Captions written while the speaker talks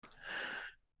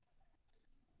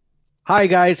Hi,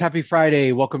 guys. Happy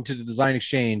Friday. Welcome to the Design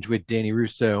Exchange with Danny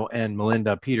Russo and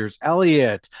Melinda Peters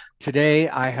Elliott. Today,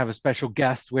 I have a special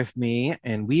guest with me,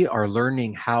 and we are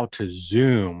learning how to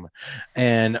Zoom.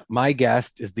 And my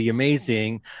guest is the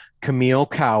amazing Camille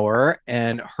Cower,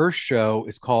 and her show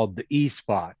is called The E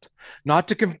Spot. Not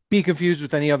to be confused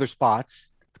with any other spots.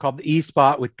 It's called The E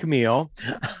Spot with Camille.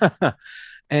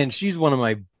 And she's one of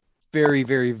my very,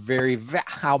 very, very,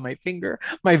 how my finger,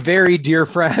 my very dear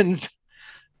friends.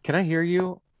 Can I hear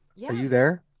you? Are Yeah, you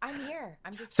there? I'm here.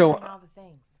 I'm just So hearing all the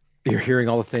things. you're hearing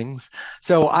all the things.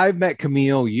 So I met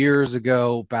Camille years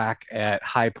ago back at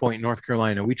High Point, North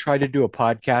Carolina. We tried to do a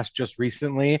podcast just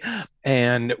recently,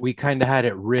 and we kind of had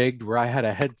it rigged where I had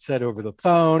a headset over the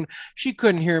phone. She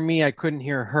couldn't hear me, I couldn't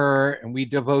hear her, and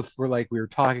both were like we were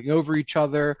talking over each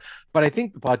other. But I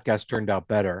think the podcast turned out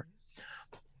better.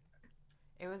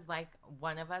 It was like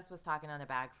one of us was talking on a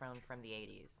bag phone from the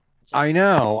 80s. I Just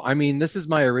know. I mean, this is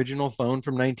my original phone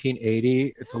from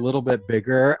 1980. It's a little bit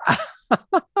bigger.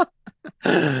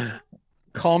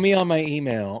 Call me on my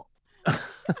email.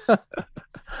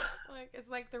 like it's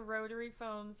like the rotary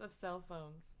phones of cell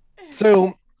phones.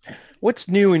 So, what's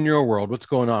new in your world? What's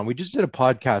going on? We just did a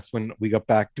podcast when we got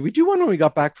back. Did we do one when we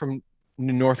got back from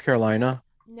North Carolina?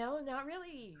 No, not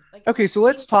really. Like it Okay, was so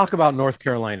let's talk painful. about North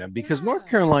Carolina because North Yeah.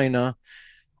 Carolina,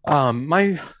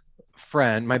 my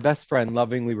friend, my best friend,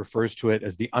 lovingly refers to it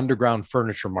as the underground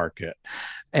furniture market,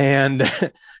 and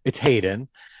it's Hayden.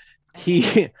 Okay.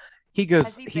 He he goes,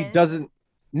 Has he he been? doesn't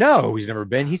know, he's never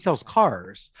been. He Oh, sells okay.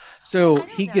 cars. Oh, So I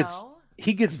don't know.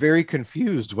 he gets very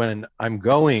confused when I'm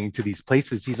going to these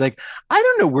places. He's like, I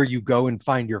don't know where you go and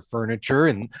find your furniture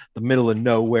in the middle of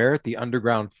nowhere at the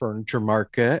underground furniture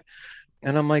market.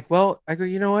 And I'm like, well, I go,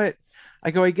 you know what?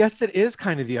 I go, I guess it is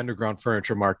kind of the underground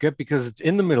furniture market because it's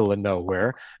in the middle of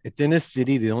nowhere. It's in a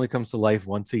city that only comes to life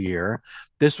once a year.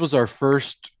 This was our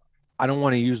first, I don't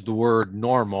want to use the word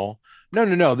normal. No,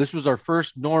 no, no. This was our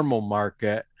first normal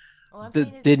market Well, I'm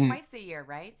saying that it's didn't, twice a year,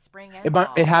 right? Spring and it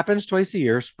fall. happens twice a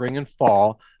year, spring and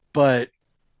fall, but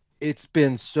it's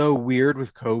been so weird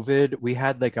with COVID. We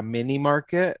had like a mini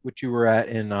market, which you were at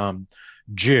in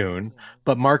June, June.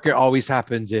 but market always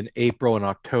happens in April and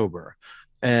October.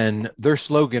 And their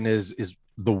slogan is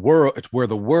the world, it's where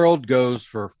the world goes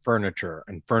for furniture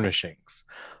and furnishings.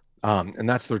 And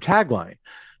that's their tagline.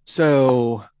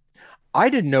 So I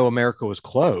didn't know America was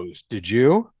closed. Did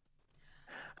you?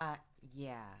 Uh,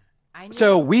 yeah. I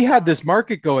So knew. we had this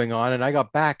market going on, and I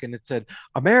got back and it said,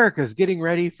 America's getting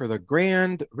ready for the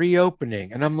grand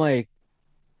reopening. And I'm like,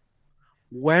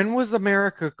 when was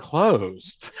America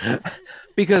closed?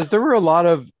 Because there were a lot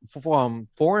of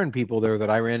foreign people there that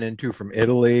I ran into from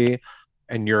Italy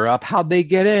and Europe. How'd they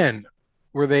get in?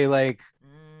 Were they like,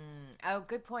 Oh,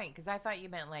 good point. Because I thought you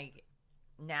meant like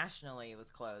nationally it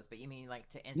was closed, but you mean like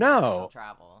to international no,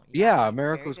 travel. Yeah, yeah,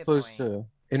 America very was good closed point. to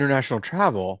international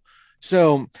travel.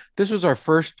 So this was our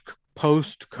first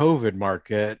post-COVID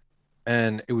market.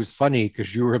 And it was funny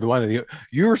because you were the one of the,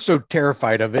 you were so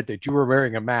terrified of it that you were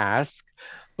wearing a mask.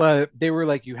 But they were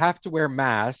like, you have to wear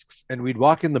masks. And we'd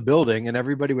walk in the building and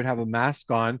everybody would have a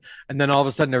mask on. And then all of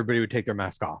a sudden, everybody would take their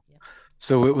mask off. Yep.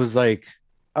 So it was like,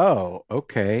 oh,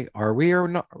 okay, are we or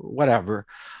not? Whatever.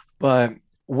 But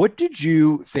what did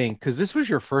you think? Because this was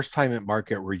your first time at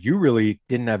market where you really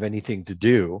didn't have anything to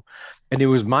do. And it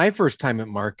was my first time at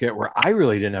market where I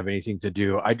really didn't have anything to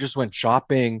do. I just went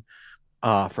shopping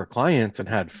for clients and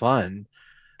had fun.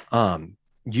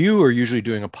 You are usually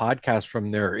doing a podcast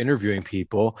from there, interviewing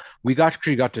people. We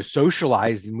actually got to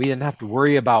socialize and we didn't have to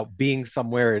worry about being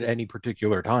somewhere at any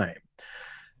particular time.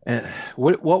 And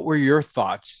what were your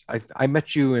thoughts? I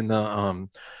met you in the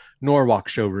Norwalk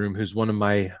showroom, who's one of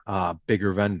my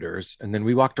bigger vendors, and then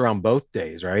we walked around both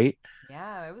days, right?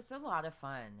 Yeah, it was a lot of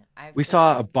fun. I We feel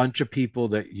saw a like, bunch of people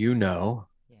that you know.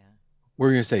 yeah. What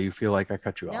were you gonna say? You feel like I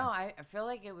cut you No, off? I feel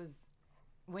like it was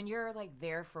when you're like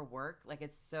there for work, like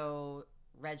it's so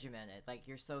regimented, like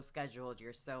you're so scheduled,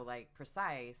 you're so like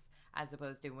precise, as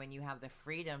opposed to when you have the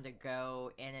freedom to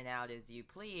go in and out as you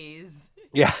please.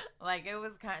 Yeah, Like it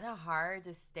was kind of hard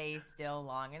to stay still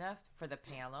long enough for the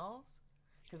panels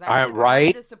because I I wanted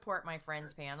right. to support my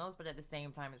friends' panels, but at the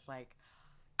same time, it's like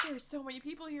there's so many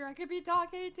people here I could be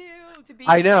talking to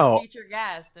I be like know. future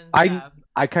guests and I stuff.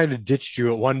 I kind of ditched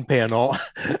you at one panel,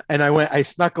 and I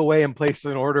snuck away and placed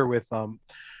an order with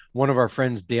one of our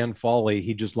friends, Dan Foley.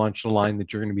 He just launched a line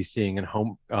that you're going to be seeing in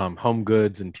Home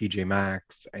Goods and TJ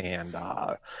Maxx and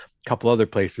a couple other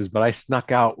places. But I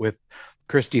snuck out with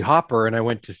Christy Hopper and I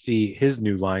went to see his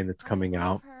new line that's I coming love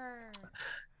out. her.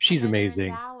 I She's met her in amazing.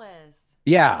 Dallas.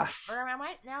 Yes. Or am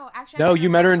I? No, actually, I No, met her you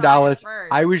in met her North in Carolina Dallas.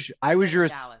 first, I and was then your in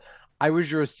Dallas. I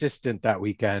was your assistant that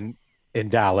weekend. in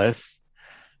Dallas.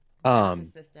 Best Um,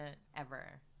 assistant ever.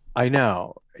 I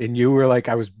know. And you were like,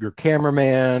 I was your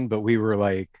cameraman, but we were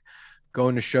like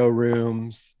going to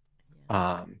showrooms.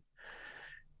 Yeah. Um,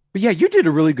 but yeah, you did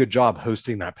a really good job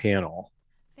hosting that panel.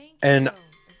 Thank you. And It was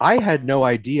I had fun. no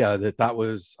idea that that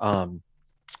was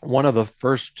one of the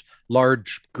first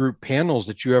large group panels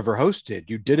that you ever hosted.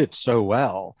 You did it so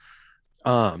well.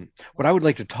 What I would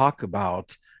like to talk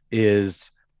about is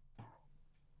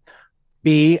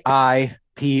BIPOC,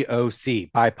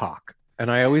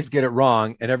 And I always get Yes. it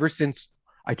wrong. And ever since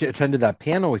attended that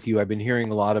panel with you, I've been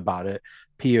hearing a lot about it,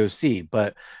 POC.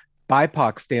 But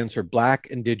BIPOC stands for Black,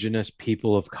 Indigenous,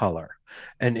 People of Color.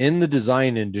 And in the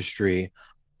design industry,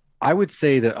 I would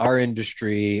say that our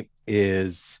industry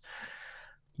is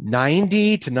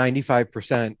 90 to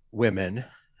 95% women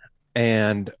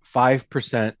and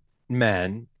 5%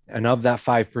 men. And of that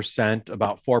 5%,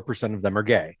 about 4% of them are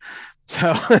gay.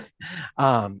 So,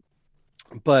 um,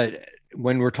 but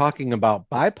when we're talking about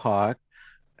BIPOC,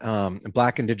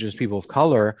 Black, Indigenous people of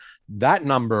color, that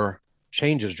number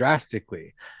changes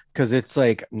drastically because it's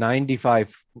like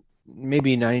 95,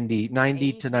 maybe 90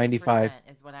 to 95.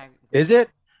 86% is what I Is Googled. it?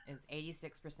 It was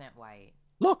 86% white.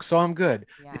 Look, so I'm good.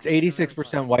 Yeah, It's you were really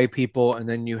 86% close. white people, and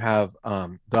then you have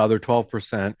the other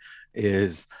 12%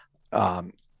 is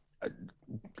um,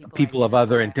 People people of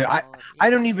other, identify and all of, I yeah.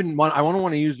 don't even want, I don't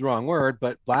want to use the wrong word,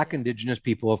 but Black, Yeah. Indigenous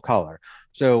people of color.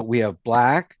 So we have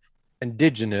Black,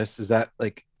 Indigenous, is that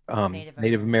like Native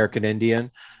Native American. American Indian?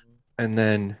 Mhm. And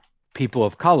then people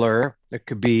of color, it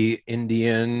could be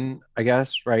Indian, I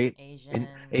guess, right? In Asian,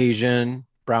 Asian,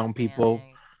 brown people,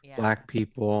 Hispanic. Yeah. black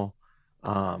people. It's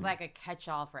Um, like a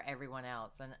catch-all for everyone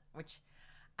else, and which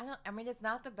I don't. I mean, it's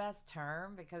not the best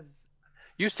term because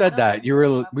you I said don't know that who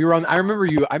came up we with were on, I that. remember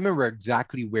you, I remember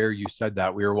exactly where you said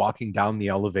that. We were walking down the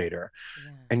elevator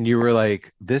Yeah. and you were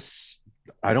like, this,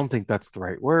 I don't think that's the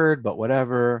right word, but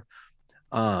whatever.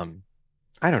 Um,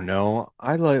 I don't know.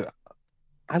 I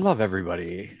love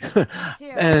everybody. Me too.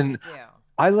 Me And too.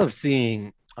 I love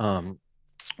seeing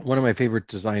one of my favorite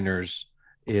designers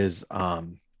is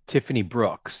Tiffany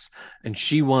Brooks, and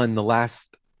she won the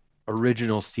last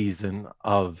original season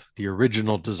of the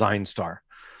original Design Star.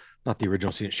 Not the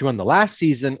original season. She won the last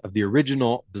season of the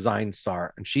original Design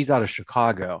Star, and she's out of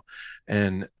Chicago.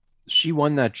 And she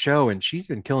won that show, and she's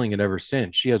been killing it ever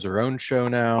since. She has her own show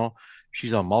now.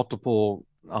 She's on multiple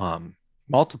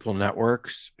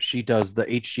networks. She does the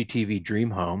HGTV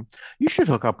Dream Home. You should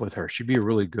hook up with her. She'd be a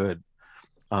really good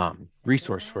Send it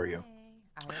resource my for you. way.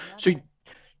 I would love So it.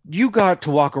 you got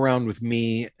to walk around with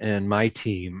me and my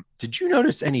team. Did you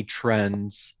notice any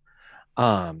trends?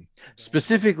 Yeah.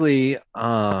 Specifically,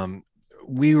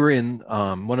 we were in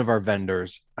one of our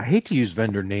vendors. I hate to use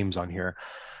vendor names on here,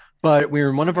 but we were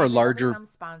in one of our Maybe they'll larger, become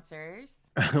sponsors.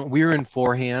 we were in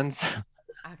Four Hands,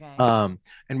 Okay.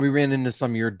 and we ran into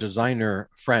some of your designer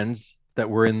friends that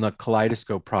were in the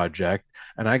Kaleidoscope project,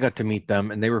 and I got to meet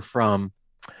them, and they were from,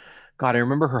 God, I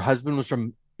remember her husband was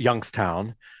from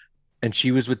Youngstown, and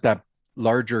she was with that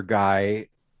larger guy.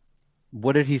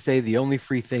 What did he say? The only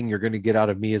free thing you're going to get out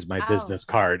of me is my Oh, business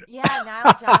card. yeah,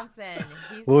 Niall Johnson.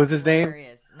 He's What was his name?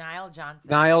 hilarious. Niall Johnson.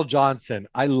 Niall Johnson.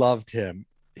 I loved him.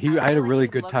 I I had feel a like really he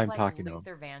good looks time like talking to him.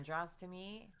 Luther Vandross to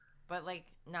me, but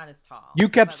like not as tall. You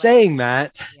kept But like, saying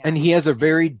that, yeah. and he has a And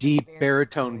very it's a deep very deep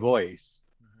baritone voice. voice.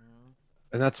 Hmm.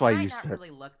 And that's He why you might not said,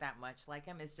 really look that much like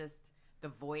him. It's just the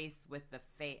voice with the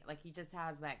face. Like he just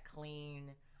has that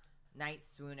clean night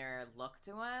swooner look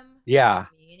to him, to yeah,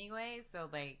 me anyway. So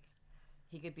like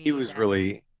he could he be was that.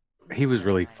 really He's he was so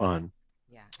really nice. fun.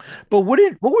 Yeah, he really But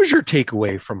is. what was your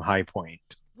takeaway from High Point?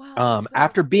 Well,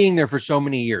 After so being there for so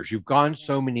many years, you've gone yeah.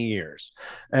 so many years,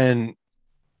 and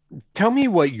tell me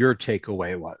what your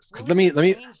takeaway was. Because Well, it's let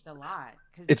me, changed a lot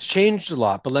because it's changed a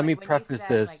lot. But let me like when you preface said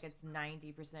like this. it's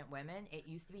 90% women, it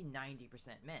used to be 90%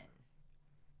 men.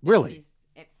 At Really? least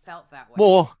it felt that way.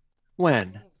 Well,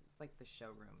 when? Maybe it's like the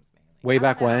showrooms mainly. Way I don't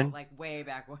back know, when? like way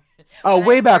back when Oh, when I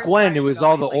way back first when it started was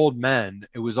all the going. Like old men.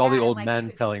 It was all the yeah, and old like you men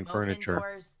could selling smoke furniture.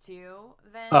 indoors too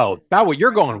then Oh, because that way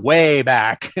you're during going the whole way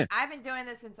back. I've been doing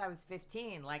this since I was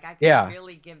 15. Like I could Yeah,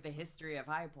 really give the history of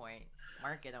High Point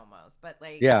Market almost. But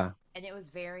like yeah. and it was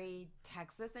very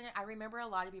Texas and I remember a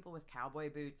lot of people with cowboy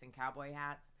boots and cowboy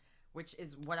hats, which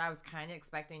is what I was kind of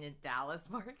expecting in Dallas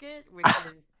market, which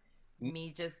is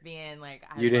me just being like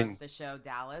I You love didn't. the show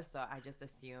Dallas, so I just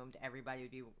assumed everybody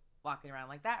would be walking around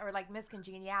like that or like Miss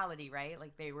Congeniality, right?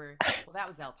 Like they were well that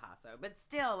was El Paso, but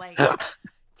still like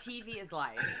TV is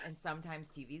life, and sometimes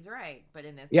TV's right, but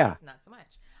in this Yeah. case, not so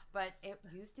much. But it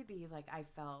used to be like I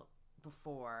felt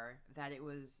before that it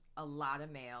was a lot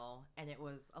of male and it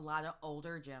was a lot of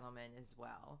older gentlemen as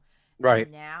well. Right.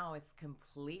 And now it's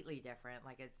completely different.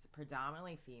 Like it's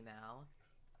predominantly female.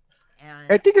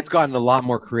 I And think it's I gotten a lot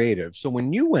more creative. So true.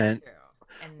 when And you it went, shows.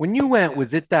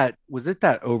 was it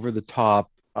that over the top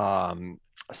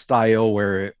style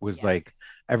where it was like Yes.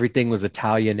 everything was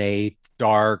Italianate,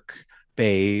 dark,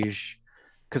 beige?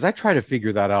 Because I try to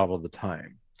figure that out all the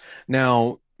time.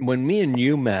 Now, when me and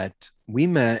you met, we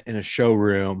met in a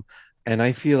showroom, and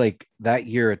I feel like that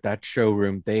year at that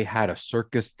showroom, they had a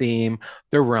circus theme.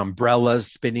 There were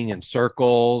umbrellas spinning in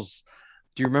circles.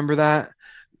 Do you remember that?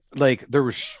 Like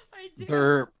I do.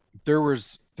 there there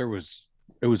was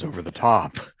it was over the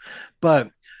top. But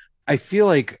I feel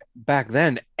like back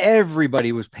then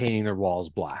everybody was painting their walls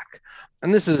black.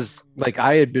 And this is Mm-hmm. like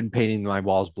I had been painting my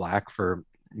walls black for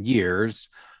years.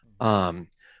 Mm-hmm. Um,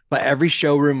 but every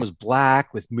showroom was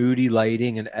black with moody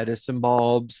lighting and Edison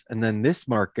bulbs. And then this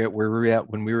market where we were at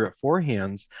when we were at Four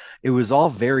Hands, it was all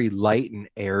very light and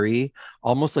airy,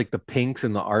 almost like the pinks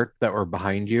in the art that were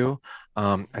behind you.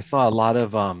 I saw a lot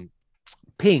of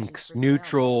Which is pinks, for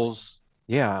sale, by the way. neutrals.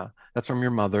 Yeah, that's from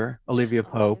your mother, Olivia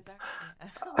Olivia, is Pope. that? Yeah.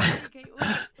 Olivia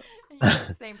Gately. Yeah.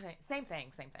 Same thing. Same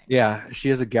thing. Same thing. Yeah, she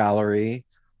has a gallery.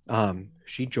 Hmm.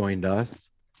 She joined us,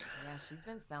 Yeah, she's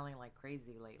been selling like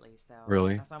crazy lately. So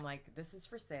really. that's why I'm like, this is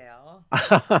for sale.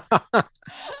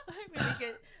 let me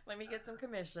get let me get some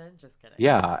commission. Just kidding.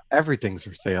 Yeah, everything's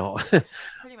for sale.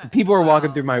 Pretty much. People are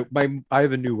walking through Well, my I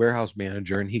have a new warehouse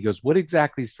manager and he goes, "What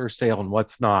exactly is for sale and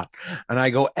what's not?" And I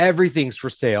go, "Everything's for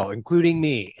sale, including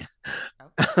me."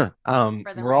 okay.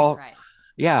 For the We're right all price.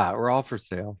 yeah, we're all for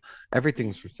sale.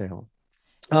 Everything's for sale.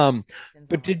 Um, Depends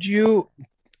but on what did you're going you for.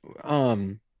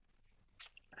 um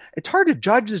it's hard to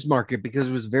judge this market because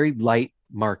it was a very light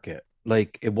market.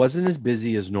 Like it wasn't as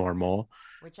busy as normal.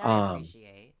 Which I Um,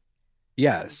 appreciate.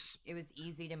 yes, It was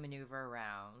easy to maneuver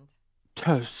around.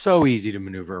 so easy to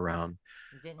maneuver around.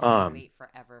 You didn't have to Um, wait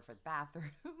forever for the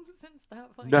bathrooms and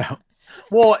stuff like no, that.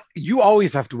 well, you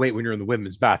always have to wait when you're in the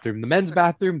women's bathroom. The men's True.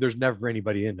 bathroom, there's never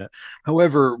anybody in it.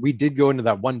 However, we did go into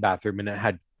that one bathroom and it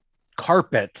had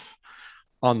carpet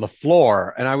on the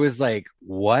floor, and I was like,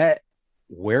 "What?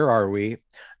 Where are we?"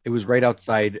 It was right Hmm.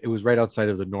 outside. It was right outside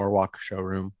of the Norwalk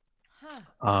showroom.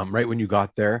 Huh. Right when you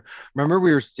got there. Remember,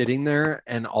 we were sitting there,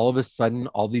 and all of a sudden,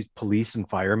 all these police and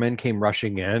firemen came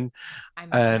rushing in. I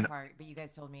missed that And part, but you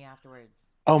guys told me afterwards.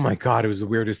 oh my God, it was the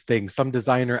weirdest thing. Some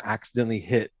designer accidentally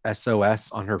hit SOS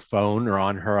on her phone or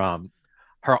on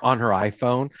her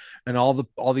iPhone, and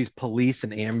all these police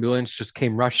and ambulance just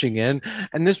came rushing in.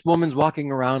 And this woman's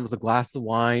walking around with a glass of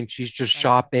wine. She's just Like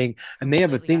shopping, and they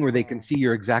have a completely thing where they can unaware. see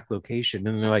your exact location,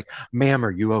 and they're like, "Ma'am,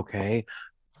 are you okay?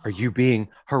 Are you being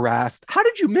harassed? How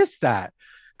did you miss that?"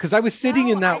 Because I was sitting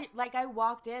No, in that. I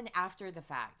walked in after the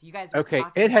fact. You guys were Okay,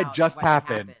 talking it had about just what had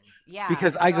happened happened. Yeah,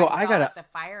 because and I so go, I I saw gotta, like the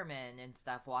firemen and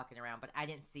stuff walking around, but I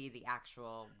didn't see the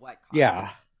actual what caused yeah.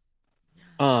 it.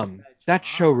 Good That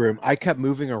showroom, job. I kept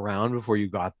moving around before you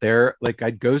got there. Like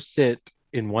I'd go sit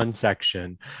in one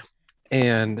section,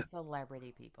 Because it's the and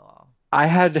celebrity people. I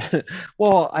had,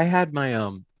 well, I had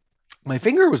my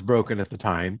finger was broken at the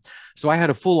time, so I had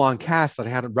a full-on cast that I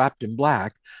had wrapped in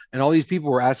black, and all these people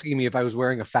were asking me if I was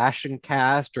wearing a fashion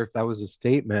cast or if that was a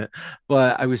statement.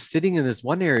 But I was sitting in this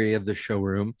one area of the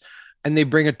showroom, and they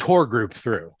bring a tour group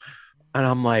through. And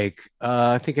I'm like,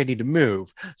 I think I need to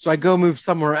move. So I go move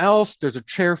somewhere else. There's a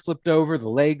chair flipped over, the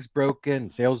leg's broken,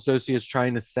 sales associate's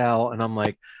trying to sell. And I'm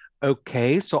like,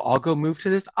 okay, so I'll go move to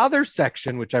this other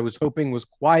section, which I was hoping was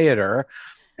quieter.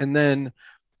 And then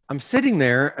I'm sitting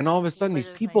there, and all of a sudden,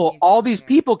 Literally playing music all in these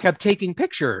people chairs. kept taking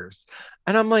pictures.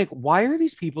 And I'm like, why are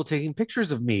these people taking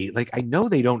pictures of me? Like, I know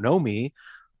they don't know me,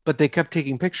 but they kept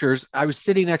taking pictures. I was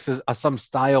sitting next to some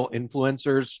style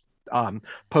influencers um,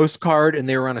 postcard, and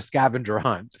they were on a scavenger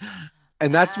hunt.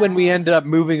 And that's when we Ah. ended up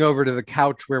moving over to the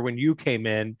couch where when you came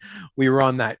in, we were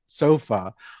on that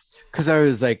sofa. Cause I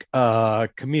was like,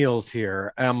 Camille's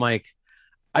here. And I'm like,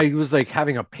 I was like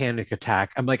having a panic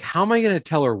attack. I'm like, how am I gonna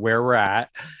tell her where we're at?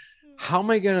 How am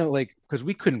I gonna like because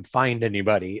we couldn't find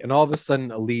anybody. And all of a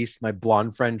sudden Elise, my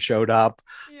blonde friend, showed up.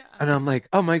 Yeah. And I'm like,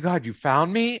 oh my God, you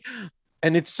found me?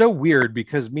 And it's so weird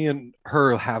because me and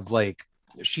her have like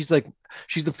she's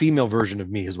the female version of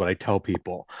me is what I tell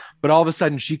people. But all of a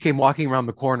sudden she came walking around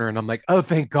the corner and I'm like, oh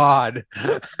thank God.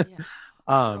 Yeah.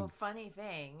 So, um funny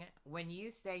thing, when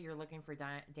you say you're looking for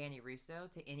Danny Russo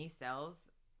to any sales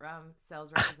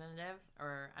representative,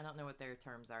 or I don't know what their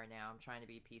terms are now. I'm trying to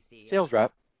be PC. Sales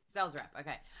rep. Sales rep.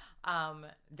 Okay.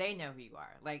 They know who you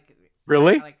are.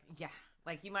 Really? Yeah,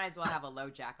 like you might as well have a low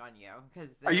jack on you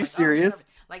because Are they're you like, oh, he's over. serious?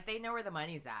 Like they know where the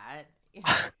money's at.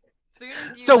 Soon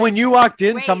as you So when you walked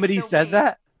in, wait, somebody so said wait.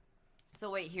 that? So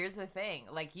wait, here's the thing.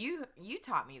 Like you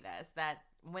taught me this that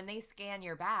when they scan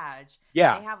your badge, they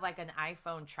Yeah, have like an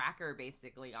iPhone tracker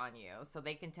basically on you, so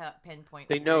they can tell pinpoint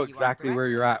they where know you are exactly where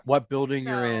you're directly. at, what building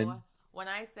you're So in. when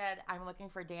I said I'm looking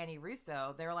for Danny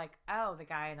Russo, they were like, "Oh, the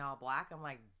guy in all black." I'm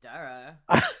like, "Duh."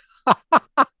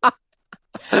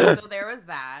 So there was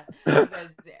that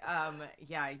because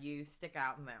yeah, you stick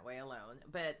out in that way alone.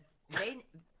 But they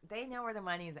they know where the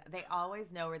money's. They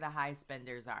always know where the high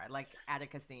spenders are. Like at a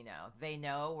casino, they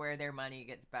know where their money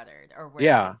gets buttered or where it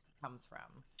Yeah. gets comes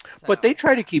from. But they So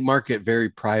try to keep market very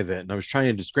private. And I was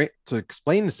trying to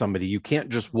explain to somebody, you can't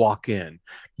just walk in.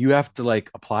 You have to like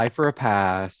apply for a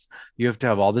pass. You have to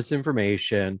have all this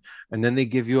information, and then they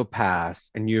give you a pass,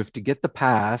 and you have to get the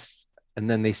pass, and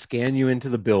then they scan you into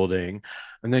the building,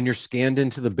 and then you're scanned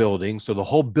into the building. So the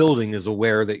whole building is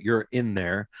aware that you're in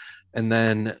there. And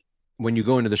then when you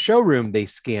go into the showroom, they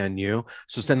scan you.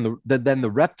 So then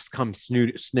the reps come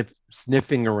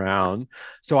sniffing around,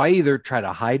 so I either try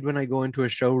to hide when I go into a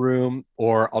showroom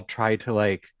or I'll try to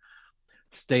like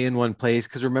stay in one place.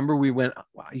 Cause remember we went,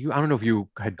 I don't know if you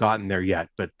had gotten there yet,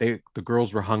 but the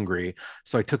girls were hungry.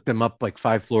 So I took them up like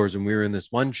 5 floors and we were in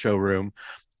this one showroom,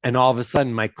 and all of a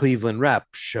sudden my Cleveland rep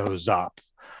shows up.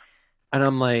 And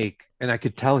I'm like, and I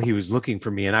could tell he was looking for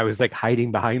me and I was like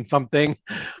hiding behind something.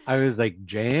 I was like,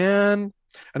 Jan.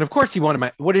 And of course he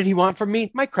wanted what did he want from me?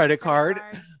 My credit credit card.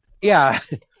 card. Yeah.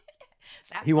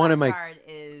 That He wanted black my, card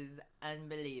is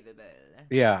unbelievable.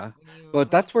 yeah. When you But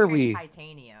when you that's where carry we,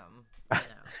 titanium, you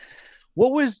know.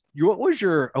 what was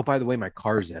your, oh, by the way, my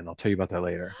car's in. I'll tell you about that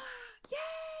later. Yay!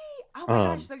 Oh my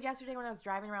gosh! Um, So yesterday when I was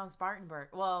driving around Spartanburg,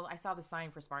 well, I saw the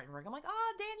sign for Spartanburg. I'm like,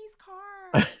 oh, Danny's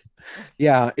car.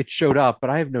 yeah, it showed up, but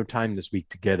I have no time this week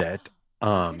to get it.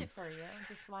 I'll get Um, it for you.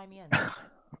 Just fly me in.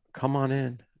 come on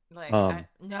in. Like, Um,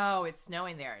 no, it's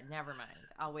snowing there. Never mind.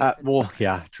 I'll wait for the well, sign.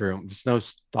 yeah, true. The snow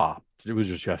stopped. It was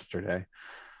just yesterday.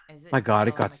 Is it My God,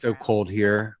 it still on got the so ground? cold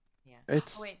here. Yeah. Oh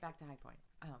It's, wait, back to High Point.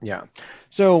 yeah.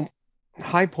 So,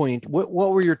 High Point, what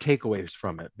were your takeaways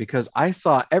from it? Because I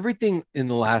saw everything in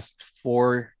the last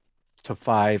 4 to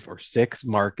 5 or 6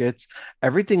 markets,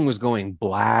 everything was going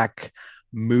black,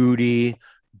 moody,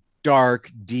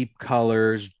 dark, deep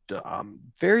colors,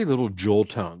 very little jewel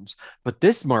tones. But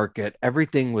this market,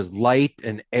 everything was light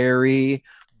and airy.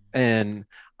 And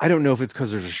I don't know if it's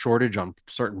because there's a shortage on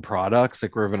certain products,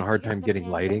 like we're having a I hard think it's time the getting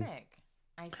lighting. pandemic.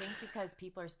 I think because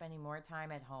people are spending more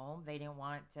time at home, they didn't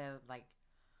want to like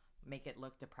make it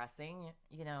look depressing,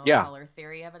 Yeah. color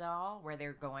theory of it all, where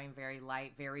they're going very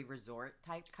light, very resort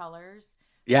type colors.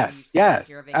 So you Yes. feel like Yes.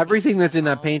 you're Everything vacationing that's at in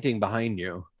that home. painting behind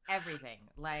you. Everything,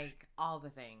 like all the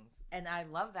things. And I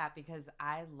love that because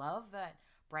I love that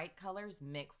bright colors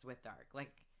mixed with dark.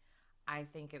 Like, I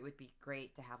think it would be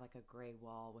great to have like a gray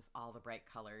wall with all the bright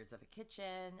colors of a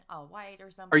kitchen, all white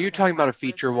or Are you something, or talking about a vice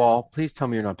feature versa. wall? Please tell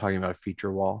me you're not talking about a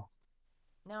feature wall.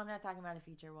 No, I'm not talking about a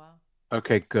feature wall.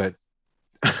 Okay, good.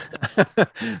 Oh.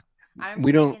 I'm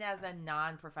We don't, speaking as a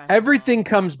non everything professional.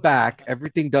 comes back.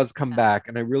 Everything does come back.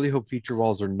 And I really hope feature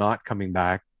walls are not coming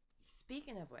back.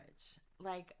 Speaking of which,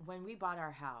 like when we bought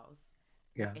our house,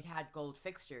 Yeah. it had gold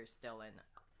fixtures still in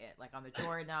it, like on the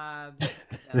doorknobs,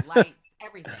 the lights,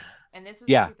 everything. And this was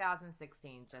Yeah.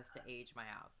 2016, just to age my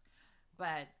house.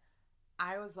 But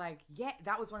I was like, yeah,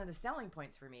 that was one of the selling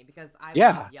points for me because I love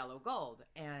Yeah. yellow gold.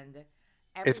 And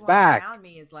It's everyone back. around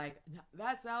me is like,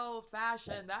 that's old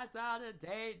fashioned, that's out of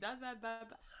date. Blah, blah, blah,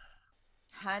 blah.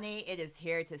 Honey, it is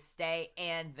here to stay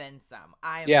and then some.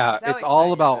 I am Yeah. so It's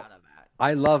all excited about, about that.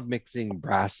 I love mixing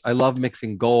brass. I love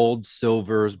mixing golds,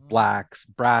 silvers, Mm. blacks,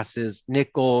 brasses,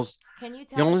 nickels. Can you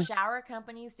The tell the only, shower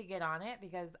companies to get on it?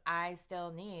 Because I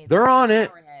still need they're like a on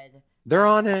it. shower head They're that's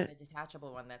on like it. the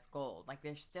detachable one that's gold. Like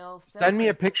there's still Send me silver,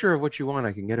 a silver, picture of what silver. you want.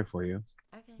 I can get it for you.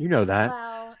 Okay. You know that.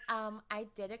 Well, I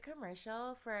did a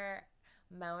commercial for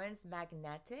Moen's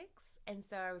Magnetics, and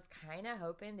so I was kind of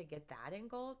hoping to get that in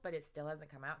gold, but it still hasn't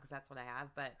come out because that's what I have.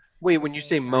 But Wait, at the when you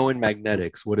same say Moen time,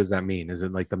 Magnetics, what does that mean? Is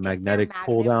it like the it's their magnetic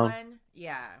pull magnet down? one.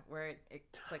 Yeah, where it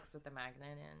clicks with the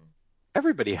magnet in.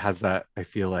 Everybody has that, I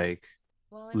feel like,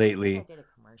 Well, it's because I lately. did a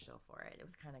commercial for it. It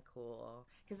was kind of cool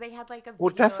because they had like a Well,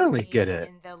 video of definitely get me it.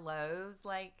 in the Lowe's,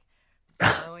 like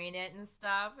demoing it and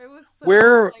stuff. It was so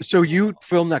Where, like so you cool.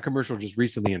 filmed that commercial just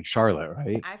recently in Charlotte,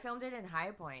 right? I filmed it in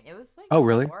High Point. It was like Oh,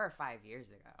 really? 4 or 5 years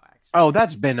ago, Oh, actually.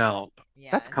 that's been out. Yeah,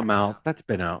 That's it's come been out. out. That's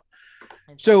been out. It's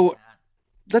been So out.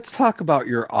 let's talk about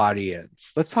your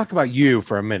audience. Let's talk about you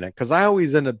for a minute, because I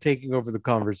always end up taking over the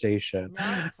conversation.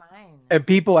 No, it's fine. And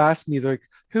people ask me, they're like,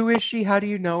 who is she? How do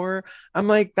you know her? I'm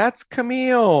like, that's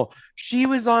Camille. She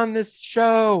was on this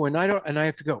show. And I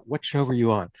have to go, what show were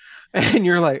you on? And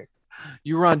you're like,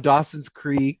 you were on Dawson's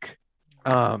Creek.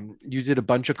 You did a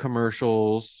bunch of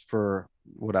commercials for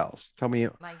what else? Tell me.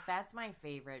 Like that's my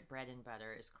favorite bread and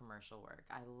butter is commercial work.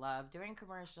 I love doing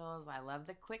commercials. I love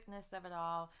the quickness of it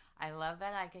all. I love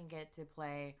that I can get to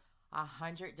play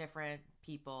 100 different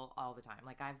people all the time.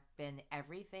 Like I've been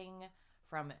everything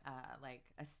from like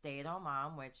a stay-at-home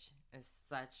mom, which is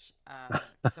such a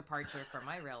departure from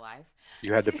my real life,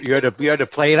 You had to you had to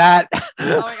play that.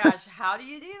 oh my gosh, how do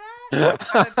you do that?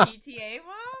 I'm a PTA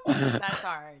mom? That's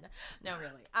hard. No,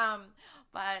 really.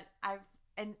 But I've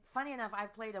and funny enough,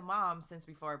 I've played a mom since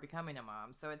before becoming a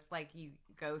mom. So it's like you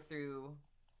go through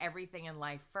everything in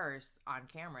life first on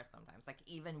camera sometimes. Like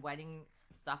even wedding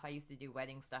stuff, I used to do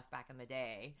wedding stuff back in the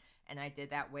day, and I did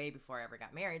that way before I ever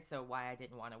got married. So why I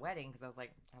didn't want a wedding because I was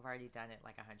like I've already done it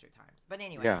like 100 times. But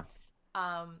anyway, Yeah.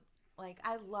 um like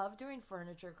I love doing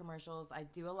furniture commercials. I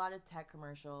do a lot of tech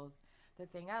commercials. The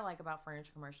thing I like about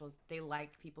furniture commercials, they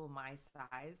like people my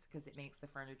size because it makes the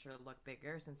furniture look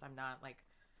bigger since I'm not like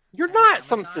You're an not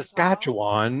some Amazon tall.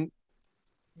 Saskatchewan.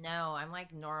 No, I'm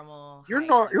like normal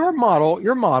height. Like You're I'm five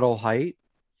you're six. model height.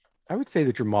 I would say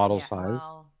that you're model Yeah,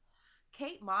 size. well,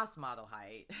 Kate Moss model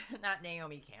height, not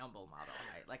Naomi Campbell model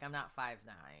height. Like I'm not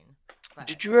 5'9", but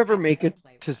Did you ever I think make I it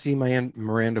play to well. see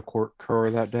Miranda Court Kerr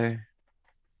that day?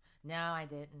 No, I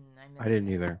didn't. I I missed didn't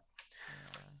it. either.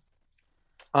 Yeah.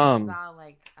 I Um, saw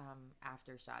like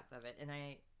after shots of it, and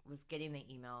I was getting the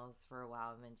emails for a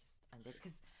while, and then just undid.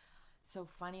 Because so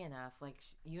funny enough, like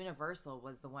Universal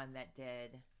was the one that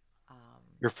did, um,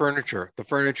 the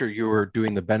furniture you were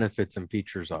doing the benefits and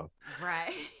features of.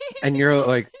 right. And you're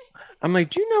like, I'm like,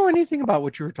 do you know anything about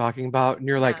what you were talking about? And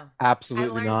you're like, No, I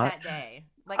absolutely learned not. that day.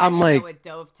 Like I I'm didn't know like, what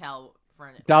dovetail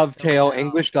for like dovetail, dovetail.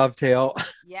 English dovetail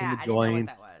in Yeah, the I didn't know what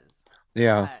that joints. was,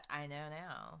 Yeah. but I know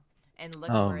now, and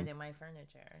look for it Um, in my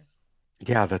furniture.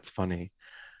 yeah, that's funny.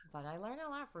 But I learned a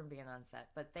lot from being on set.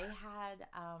 But they had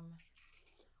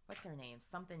what's her name?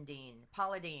 Something Dean.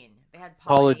 Paula Dean. They had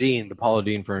Paula Paula Dean. Dean, the Paula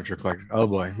Dean furniture collection. Oh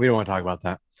boy, we don't want to talk Yeah. about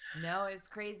that. No, it's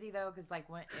crazy though, because like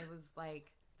when it was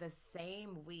like the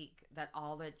same week that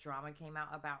all the drama came out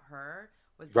about her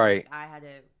was the week Right. I had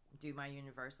to do my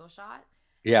Universal shot.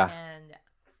 Yeah. And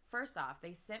first off,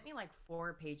 they sent me like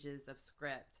 4 pages of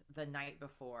script the night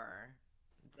before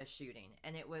the shooting,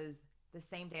 and it was the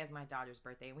same day as my daughter's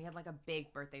birthday, and we had like a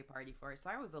big birthday party for it. So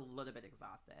I was a little bit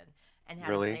exhausted and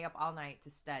had to Really? stay up all night to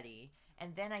study.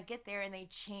 And then I get there and they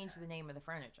change the name of the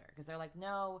furniture because they're like,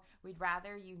 no, we'd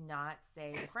rather you not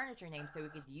say the furniture name so we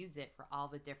could use it for all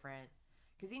the different.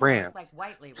 Because it's Brands. like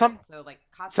white label. Some So like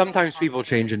Costco sometimes calls people it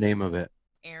change the this. name of it.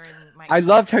 Aaron might I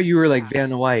call it loved how you this. were like Yeah.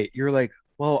 Vanna White. You're like,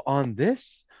 well, on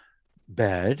this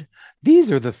bed,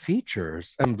 these are the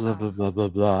features and blah blah blah blah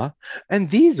blah, and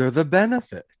these are the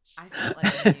benefits. I felt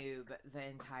like a noob the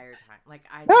entire time. Like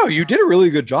I No, just you did felt, a really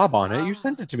good job on it. You oh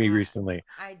sent it to me God, recently.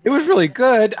 I It was really did.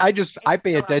 good. I It's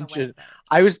pay still on the attention. website.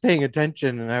 I was paying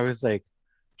attention and I was like,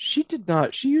 she did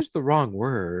not, she used the wrong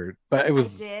word, but I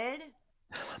did.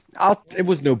 it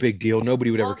was no big deal.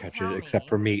 Nobody would ever Well, catch it tell except me,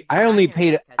 for because me. designers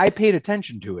would catch I it. paid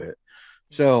attention to it.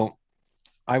 Mm-hmm. So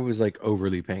I was like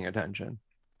overly paying attention.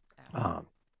 Oh. Um,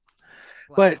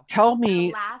 but Well, tell the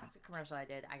me, last commercial I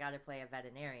did, I got to play a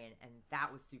veterinarian, and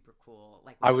that was super cool.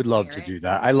 Like I with a would love to parrot. do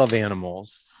that. I love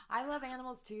animals. I love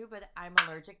animals too, but I'm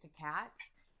allergic to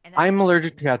cats, and I'm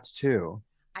allergic to cats too.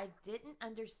 I didn't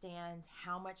understand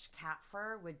how much cat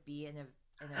fur would be in a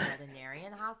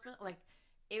veterinarian hospital. Like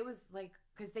it was like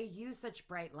because they use such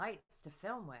bright lights to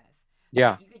film with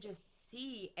Yeah. that you could just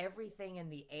see everything in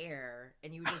the air,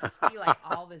 and you would just see like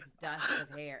all this dust of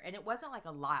hair, and it wasn't like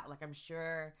a lot. Like I'm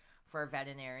sure for a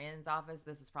veterinarian's office,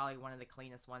 this was probably one of the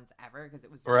cleanest ones ever because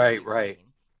it was Right, really right.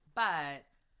 clean. But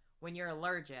when you're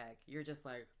allergic, you're just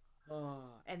like,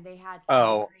 oh. And they had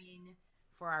Oh, catering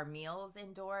for our meals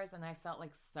indoors, and I felt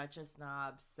like such a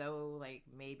snob. So like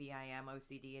maybe I am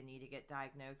OCD and need to get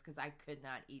diagnosed because I could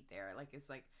not eat there. Like it's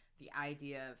like the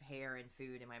idea of hair and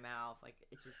food in my mouth, like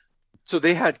it just so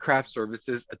they I had craft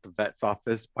services at the vet's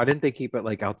office. Why didn't they keep it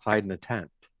like outside in a tent?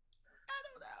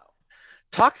 don't know.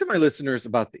 Talk to my listeners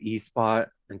about the E Spot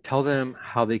and tell them Yeah.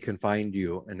 how they can find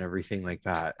you and everything like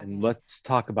that. And Okay. let's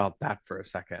talk about that for a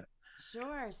second.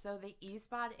 Sure. So the E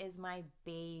spot is my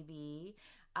baby.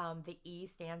 The E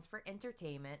stands for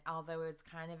entertainment, although it's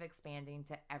kind of expanding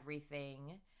to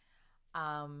everything.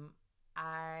 Um,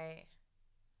 I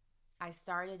I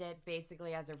started it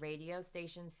basically as a radio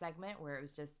station segment where it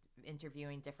was just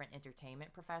interviewing different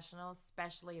entertainment professionals,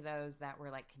 especially those that were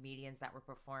like comedians that were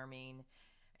performing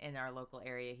in our local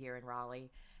area here in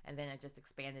Raleigh. And then I just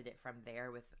expanded it from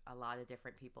there with a lot of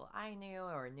different people I knew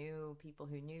or knew people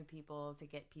who knew people to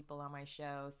get people on my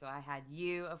show. So I had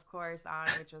you, of course,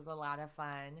 on, which was a lot of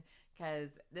fun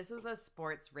because this was a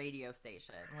sports radio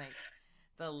station. Like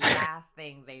the last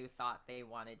thing they thought they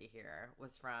wanted to hear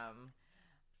was from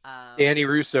Danny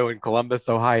Russo in Columbus,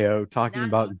 Ohio, talking not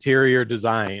about interior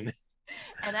design.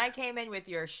 and I came in with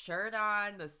your shirt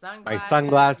on, the My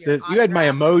sunglasses, your sunglasses. You had my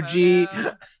autographed emoji.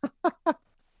 photo.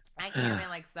 I came in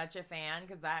like such a fan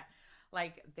because I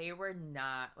like they were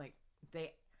not like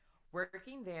they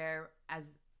working there as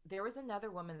there was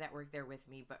another woman that worked there with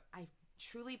me, but I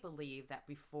truly believe that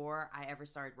before I ever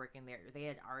started working there, they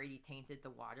had already tainted the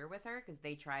water with her because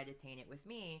they tried to taint it with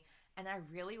me. And I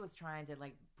really was trying to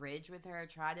like bridge with her,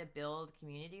 try to build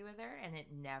community with her, and it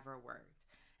never worked.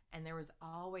 And there was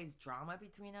always drama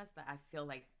between us that I feel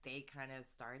like they kind of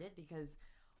started because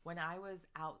when I was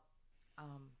out,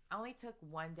 I only took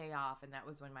one day off, and that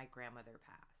was when my grandmother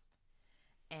passed.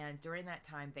 And during that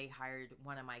time, they hired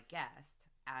one of my guests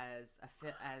as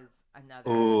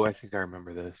Oh, another I think I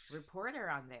remember this. reporter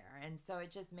on there, and so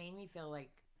it just made me feel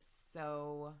like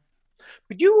so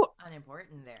But you,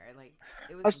 unimportant there. Like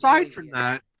it was aside really from weird.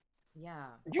 that, Yeah,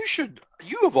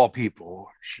 you of all people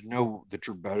should know that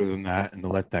you're better than that and to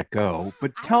let that yeah. go.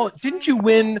 But I was didn't trying you my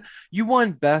win? best. You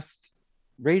won best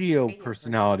radio Radio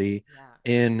personality. personality Yeah,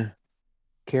 in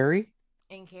Cary,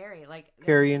 in Cary, it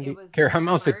Cary, was Cary. I the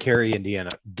almost said first. Cary,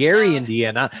 Indiana, Gary, No,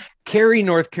 Indiana, Cary,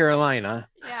 North Carolina.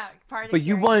 yeah, part of But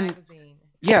you Cary won. magazine.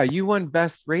 Yeah, you won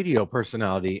best radio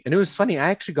personality. And it was funny.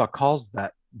 I actually got calls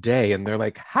that day and they're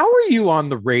like, "How are you on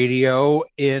the radio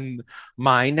in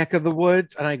my neck of the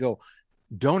woods?" And I go,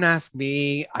 "Don't ask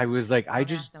me." I was like,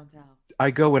 Don't ask, don't tell.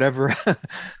 I go whatever,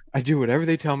 I do whatever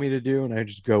they tell me to do and I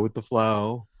just go with the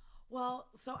flow. Well,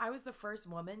 so I was the first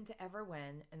woman to ever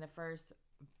win and the first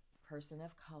person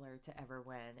of color to ever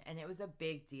win. And it was a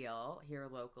big deal here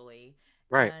locally.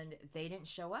 Right. And they didn't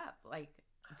show up. Like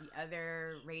the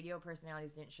other radio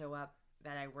personalities didn't show up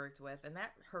that I worked with. And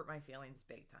that hurt my feelings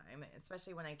big time,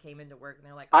 especially when I came into work and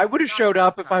they're like, I oh, would we have thought showed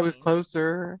about up if I was coming.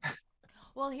 closer.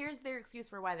 Well, here's their excuse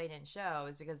for why they didn't show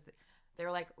is because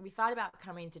they're like, we thought about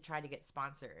coming to try to get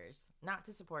sponsors, not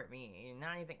to support me,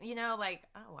 not anything, like,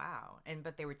 oh, wow.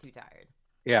 But they were too tired.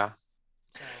 Yeah.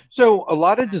 So So a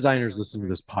lot of I have no designers feelings listen to for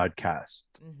this podcast,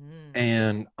 it. Mm-hmm.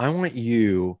 and I want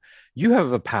you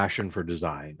have a passion for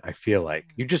design. I feel like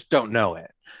you Mm-hmm. just don't know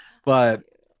it. Thank But you.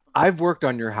 I've worked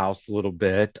on your house a little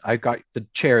bit. I got the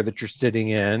chair that you're sitting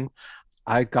in.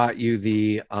 I got you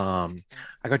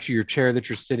I got you your chair that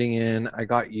you're sitting in. I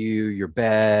got you your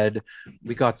bed.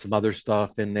 We got some other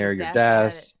stuff in The there, your desk that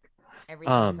desk.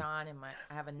 everything's Um, on, and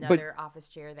I have but another office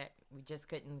chair that we just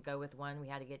couldn't go with one. We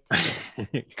had to get two.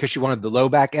 because she wanted the low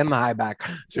back and the high back,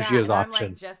 so she Yeah, has and I'm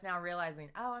like options. just now realizing,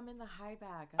 oh, I'm in the high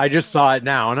back. I just Oh, saw it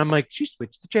now, and I'm like, she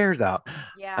switched the chairs out.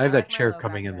 yeah, I have I that like my chair low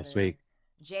coming back in this better. week.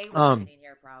 Jay was Um, sitting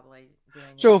here probably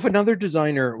doing his so if chairs. another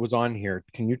designer was on here,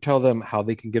 can you tell them how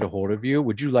they can get a hold of you?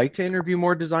 Would you like to interview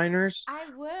more designers? I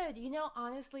would,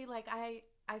 honestly, like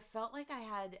I felt like I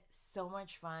had so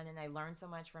much fun and I learned so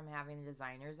much from having the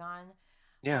designers on,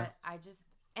 Yeah. but I just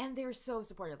and they're so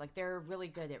supportive. Like they're really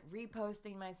good at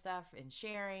reposting my stuff and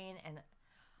sharing and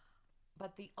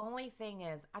but the only thing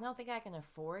is I don't think I can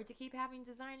afford to keep having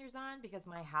designers on because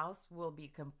my house will be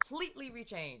completely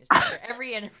rechanged after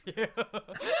every interview.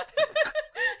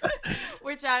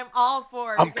 Which I'm all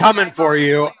for I'm because coming I for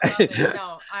you. honestly love it.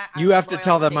 No, You I'm have to loyal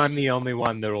tell to them I'm the Danny. only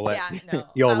one that'll let Yeah, no,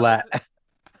 you'll I'll let. just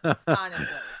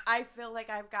honestly, I feel like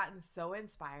I've gotten so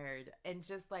inspired and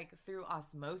just like through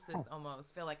osmosis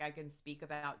almost feel like I can speak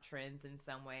about trends in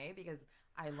some way because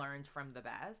I learned from the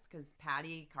best. Because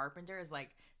Patty Carpenter is like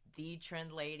the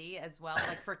trend lady as well,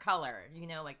 like for color,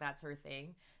 like that's her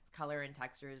thing. Color and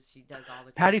textures, she does all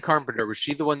the Patty trends for me. Carpenter, was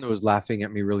she the one that was laughing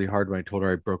at me really hard when I told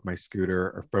her I broke my scooter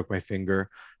or broke my finger?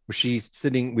 Was she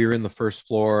sitting? We were in the first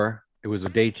floor. It was a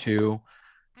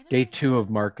I don't day think two of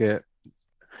market.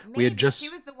 We had maybe she just,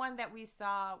 was the one that we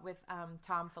saw with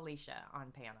Tom Felicia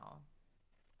on panel.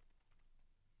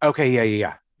 okay, yeah, yeah,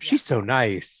 yeah. Yeah, She's so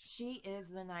nice. she is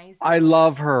the I nicest.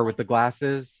 love her with Like the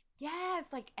glasses. yes,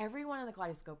 like everyone in the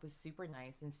kaleidoscope was super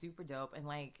nice and super dope. And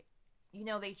like,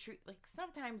 they treat like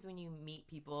sometimes when you meet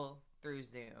people through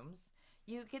Zooms,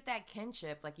 you get that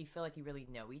kinship, like you feel like you really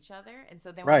know each other. And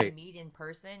so then when you Right. meet in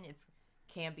person, it's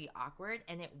can be awkward,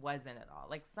 and it wasn't at all.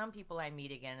 Like some people I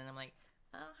meet again, and I'm like,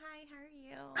 oh hi, how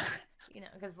are you?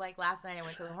 Because like last night I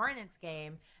went to the Hornets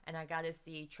game, and I got to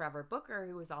see Trevor Booker,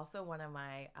 who was also one of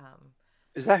my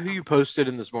Is that who uh, you posted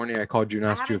in this morning? I called you and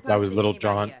I asked you haven't if that was posted Little anybody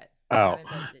John. yet. I Oh, haven't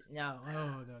posted. No, oh,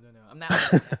 no, no, no. I'm not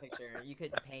posting that picture. You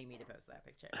couldn't pay me to post that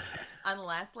picture,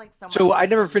 unless like someone so I wants to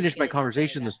never leak finished my it and say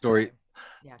conversation. The that's story. mine.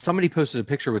 Yeah, go ahead. Somebody posted a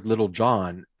picture with little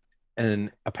John,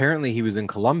 and apparently he was in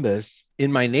Columbus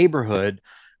in my neighborhood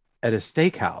at a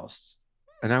steakhouse.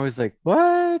 And I Hmm. was like,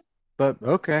 what? But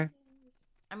There okay. he is.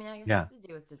 I mean, it has Yeah. to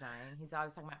do with design. He's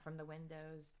always talking about from the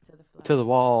windows to the To the floor.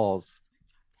 walls.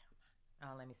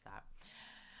 Oh, let me stop.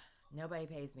 Nobody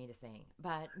pays me to sing.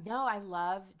 But no, I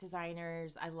love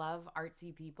designers. I love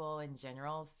artsy people in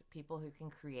general, people who can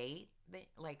create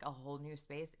like a whole new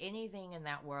space. Anything in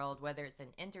that world, whether it's in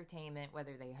entertainment,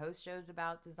 whether they host shows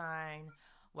about design,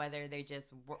 whether they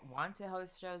just want to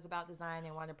host shows about design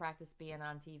and want to practice being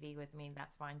on TV with me,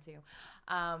 that's fine too.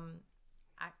 Um,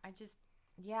 I just,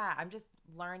 yeah, I'm just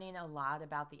learning a lot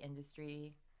about the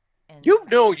industry. And You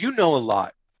know a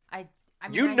lot. I, I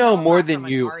mean, You I know know a more lot than from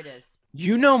an you. artist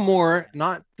You know standpoint. more, Yeah.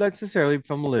 not necessarily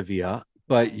from Olivia,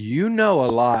 but Right. you know a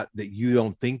lot that you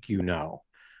don't think you know.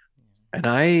 And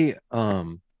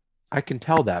I can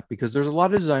tell that because there's a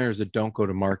lot of designers that don't go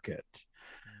to market.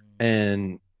 Mm.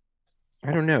 And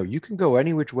I don't know, you can go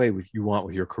any which way with you want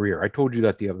with your career. I told you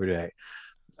that the other day.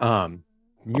 Um,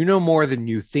 you know more than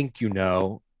you think you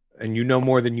know, and you know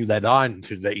more than you let on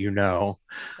to that you know.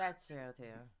 That's true too.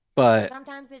 And But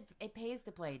sometimes it pays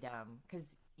to play dumb because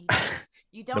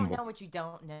you the don't more know what you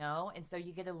don't know, and so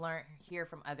you get to learn hear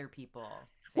from other people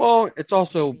things well, it's because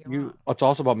also maybe you're you wrong. it's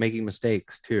also about making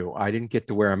mistakes too. I didn't get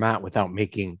to where I'm at without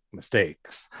making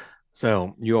mistakes.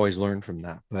 So you always learn from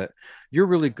that. But you're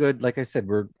really good. Like I said,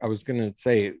 I was gonna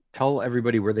say, tell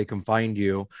everybody where they can find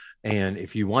you. And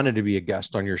if you wanted to be a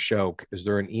guest on your show, is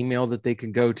there an email that they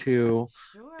can go to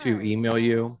Sure. email So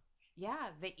you? yeah,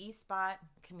 the espot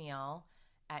Camille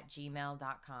at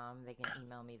gmail.com. They can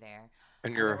email me there.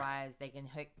 And you're Otherwise, they can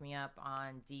hook me up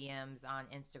on DMs on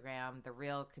Instagram, the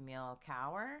real Camille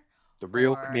Cower, the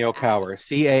real or Camille at Kauer,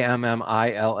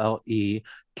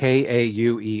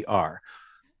 Cammillekauer.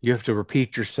 You have to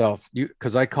repeat yourself. You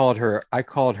because I called her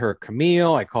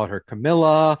Camille, I called her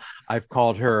Camilla, I've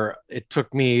called her. It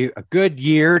took me a good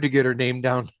year to get her name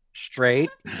down straight.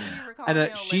 You were And calling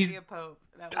me she's Olivia Pope.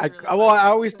 That was I really well, I funny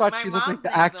always because thought my she looked like mom's the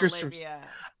name's actress from Olivia.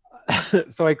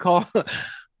 so I call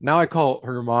now I call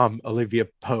her mom Olivia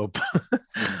Pope.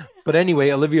 But anyway,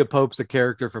 Olivia Pope's a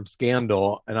character from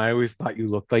Scandal, and I always thought you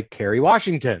looked like Kerry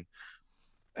Washington.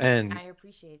 And I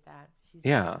appreciate that. She's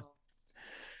yeah, beautiful.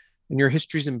 and your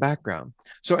histories and background.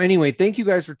 So anyway, thank you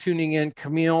guys for tuning in.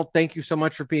 Camille, thank you so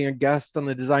much for being a guest on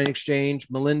the Design Exchange.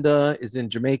 Melinda is in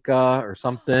Jamaica or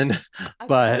something,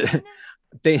 but Again?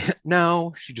 they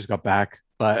no, she just got back.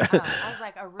 But Oh, I was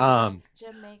like Aruba, um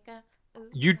Jamaica. Ooh,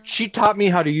 you la, she la. taught me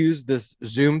how to use this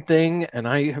Zoom thing, and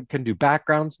I can do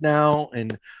backgrounds now,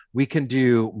 and we can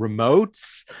do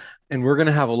remotes, and we're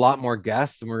gonna have a lot more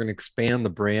guests, and we're gonna expand the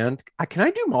brand. Can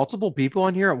I do multiple people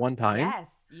on here at one time?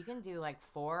 Yes, you can do like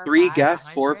four, Three five, a guests,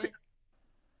 four. hundred.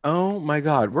 Oh my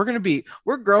God,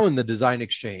 we're growing the design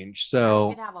exchange. Yeah, you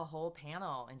could So have a whole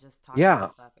panel and just talk about yeah,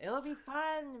 stuff. It'll be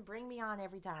fun. Bring me on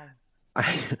every time.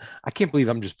 I can't believe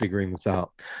I'm just figuring this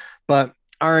out. But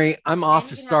all right, I'm And off you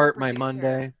to can have a start my producer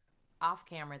Monday. off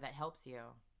camera that helps you.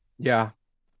 Yeah,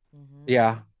 Mm-hmm.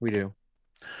 yeah, we do.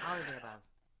 All of the above.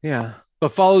 Yeah.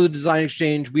 But follow the Design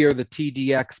Exchange. We are the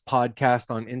TDX podcast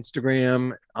on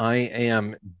Instagram. I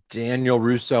am Daniel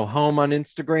Russo Home on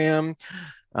Instagram.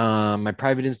 My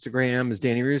private Instagram is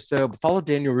Danny Russo, but follow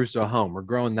Daniel Russo Home. We're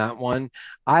growing that one.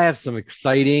 I have some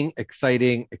exciting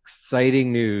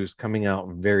news coming out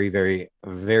very, very,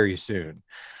 very soon.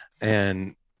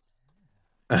 And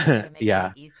Are you gonna make it an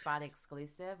yeah, eSpot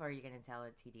exclusive, or are you gonna tell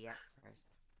it TDX first?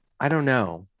 I don't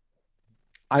know.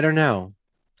 I don't know.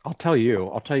 I'll tell you.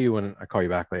 I'll tell you when I call you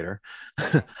back later.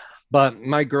 Okay. But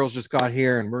my girls just got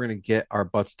here and we're going to get our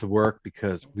butts to work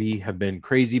because It's we have been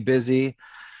crazy busy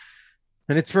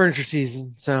and it's furniture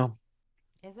season. So,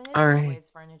 Isn't it all right. always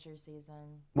furniture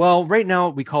season? Well, right now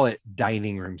we call it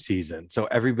dining room season. So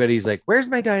everybody's like, "Where's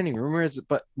my dining room? Where is it?"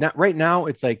 But not right now.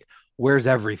 It's like, "Where's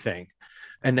everything?"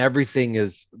 And Oh, everything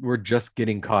is. We're just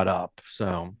getting caught up.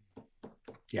 So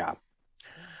yeah,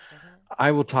 yeah. Doesn't it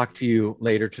I will talk to always? you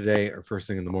later today or first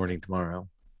thing in the morning tomorrow.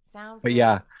 Sounds But great.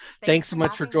 yeah, Thanks thanks for so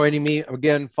much for having me. joining me.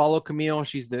 Again, follow Camille.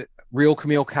 She's the real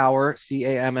Camille Kauer,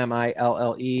 Cammillekauer,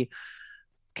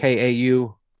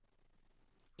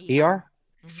 Mm-hmm.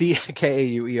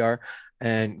 Kauer.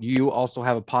 And you also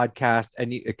have a podcast,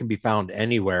 and it can be found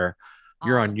anywhere.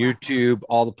 You're All the on YouTube, platforms.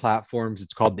 all the platforms.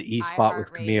 It's called the E Spot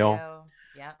with Camille, iHeartRadio.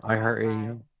 Yep. Spotify. iHeartRadio,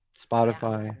 Yeah, I'm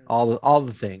Spotify, everywhere. all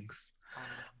the things. All of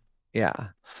Yeah.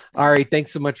 All them. right.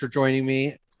 Thanks so much for joining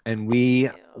me, and Thank we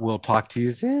you. will talk to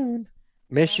you soon.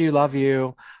 Miss Love you, love you. you.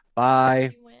 Love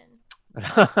Bye. you, Win.